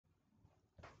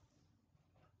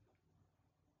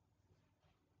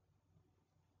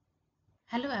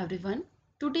Hello everyone.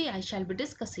 Today I shall be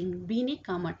discussing Binet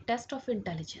Kamat Test of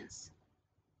Intelligence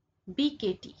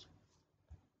BKT.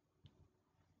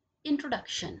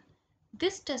 Introduction.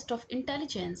 This test of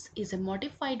intelligence is a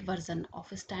modified version of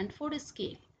a Stanford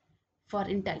scale for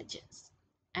intelligence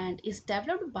and is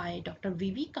developed by Dr.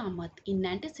 V. Kamat in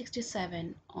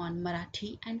 1967 on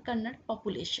Marathi and Kannada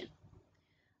population.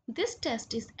 This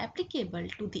test is applicable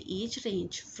to the age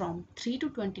range from 3 to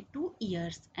 22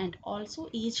 years and also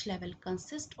age level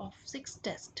consists of 6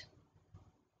 tests.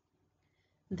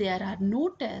 There are no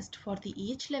tests for the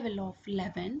age level of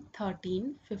 11,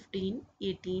 13, 15,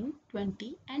 18,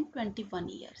 20 and 21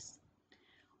 years.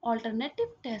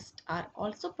 Alternative tests are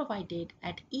also provided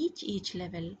at each age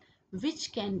level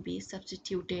which can be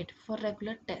substituted for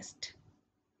regular test.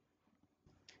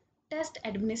 Test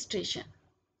administration.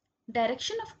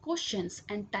 Direction of questions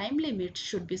and time limits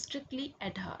should be strictly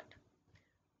adhered.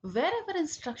 Wherever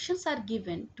instructions are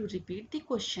given to repeat the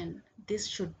question, this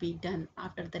should be done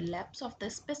after the lapse of the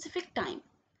specific time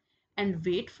and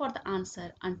wait for the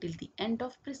answer until the end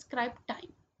of prescribed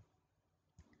time.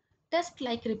 Tests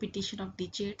like repetition of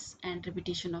digits and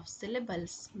repetition of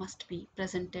syllables must be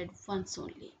presented once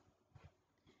only.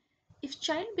 If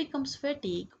child becomes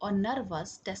fatigued or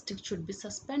nervous, testing should be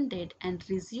suspended and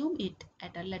resume it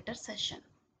at a later session.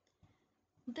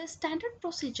 The standard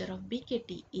procedure of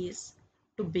BKT is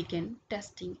to begin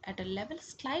testing at a level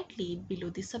slightly below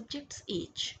the subject's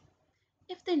age.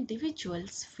 If the individual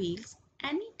feels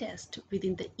any test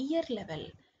within the year level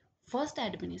first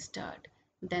administered,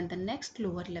 then the next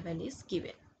lower level is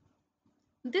given.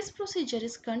 This procedure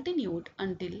is continued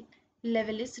until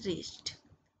level is reached,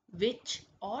 which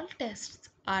all tests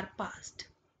are passed.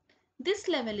 This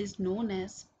level is known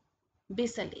as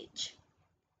basal age.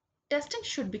 Testing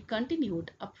should be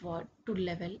continued upward to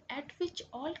level at which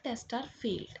all tests are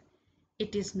failed.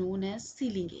 It is known as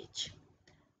ceiling age,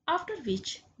 after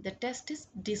which the test is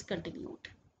discontinued.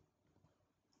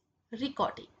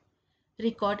 Recording.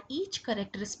 Record each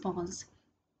correct response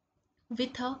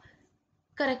with a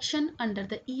correction under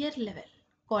the year level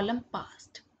column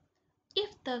passed.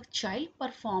 If the child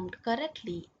performed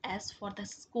correctly as for the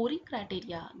scoring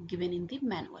criteria given in the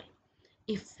manual.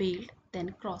 If failed,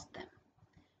 then cross them.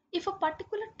 If a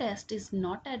particular test is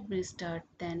not administered,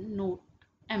 then note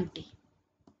empty.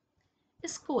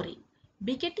 Scoring.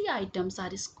 BKT items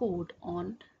are scored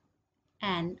on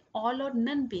an all or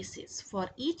none basis. For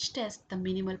each test, the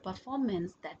minimal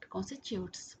performance that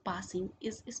constitutes passing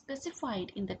is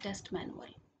specified in the test manual.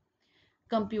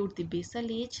 Compute the basal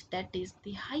age, that is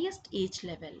the highest age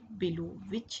level below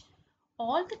which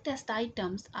all the test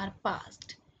items are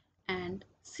passed, and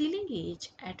ceiling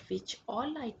age at which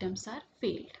all items are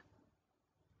failed.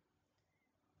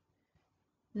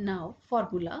 Now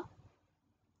formula.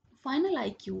 Final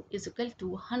IQ is equal to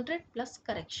 100 plus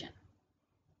correction.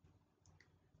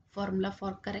 Formula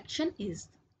for correction is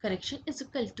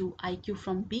equal to IQ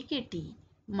from BKT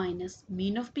minus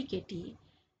mean of BKT,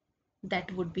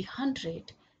 that would be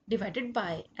 100, divided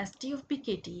by ST of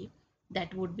BKT,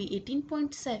 that would be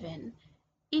 18.7,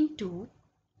 into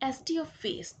ST of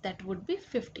face, that would be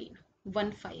 15.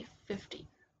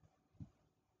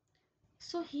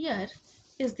 So here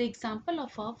is the example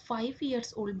of a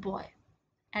 5-year-old boy.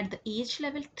 At the age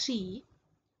level 3,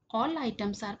 all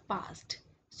items are passed.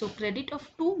 So credit of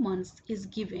 2 months is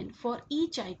given for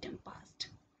each item passed.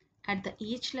 At the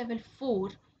age level 4,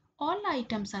 all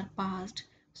items are passed.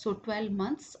 So 12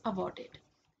 months awarded.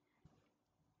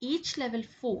 Each level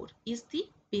 4 is the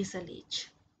basal age.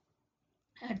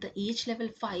 At the age level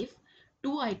 5,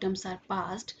 2 items are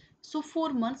passed. So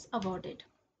 4 months awarded.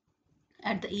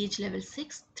 At the age level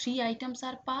 6, 3 items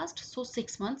are passed. So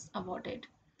 6 months awarded.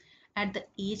 At the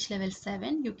age level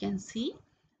 7, you can see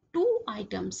 2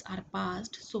 items are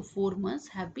passed, so 4 months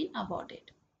have been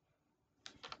awarded.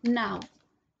 Now,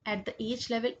 at the age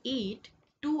level 8,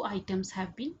 2 items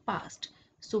have been passed,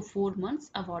 so 4 months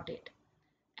awarded.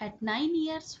 At 9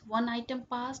 years, 1 item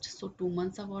passed, so 2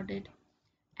 months awarded.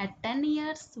 At 10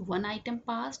 years, 1 item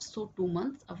passed, so 2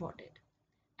 months awarded.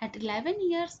 At 11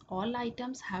 years, all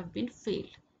items have been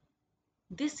failed.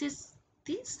 This is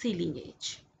the ceiling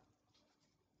age.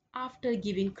 After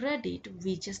giving credit,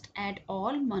 we just add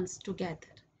all months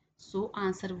together. So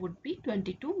answer would be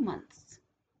 22 months.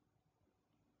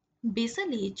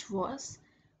 Basal age was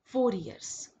 4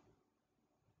 years.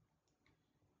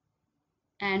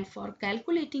 And for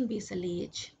calculating basal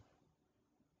age,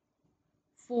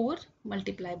 4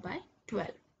 multiplied by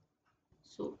 12.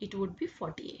 So it would be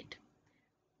 48.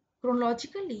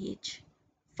 Chronological age,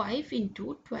 5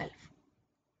 into 12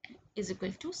 is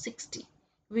equal to 60.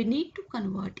 We need to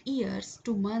convert years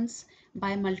to months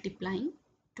by multiplying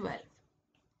 12.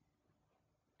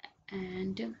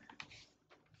 and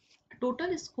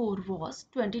total score was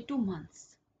 22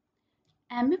 months.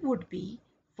 MA would be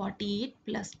 48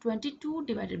 plus 22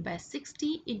 divided by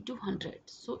 60 into 100.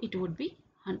 So it would be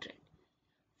 100.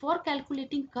 For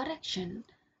calculating correction,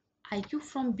 IQ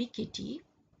from BKT,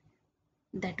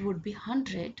 that would be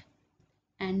 100,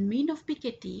 and mean of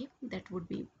BKT, that would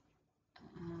be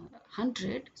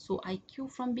 100. So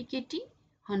IQ from BKT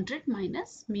 100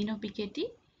 minus mean of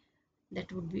BKT,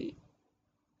 that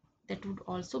would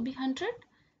also be 100.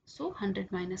 So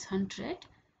 100 minus 100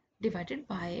 divided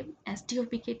by SD of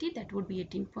BKT, that would be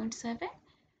 18.7,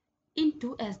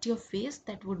 into SD of phase,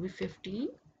 that would be 15,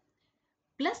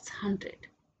 plus 100.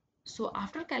 So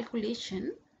after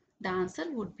calculation, the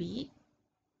answer would be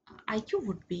IQ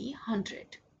would be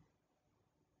 100.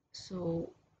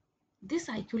 So this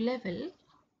IQ level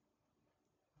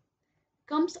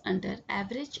comes under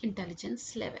average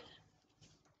intelligence level.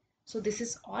 So this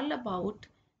is all about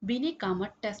Binet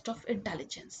Kamat test of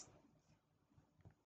intelligence.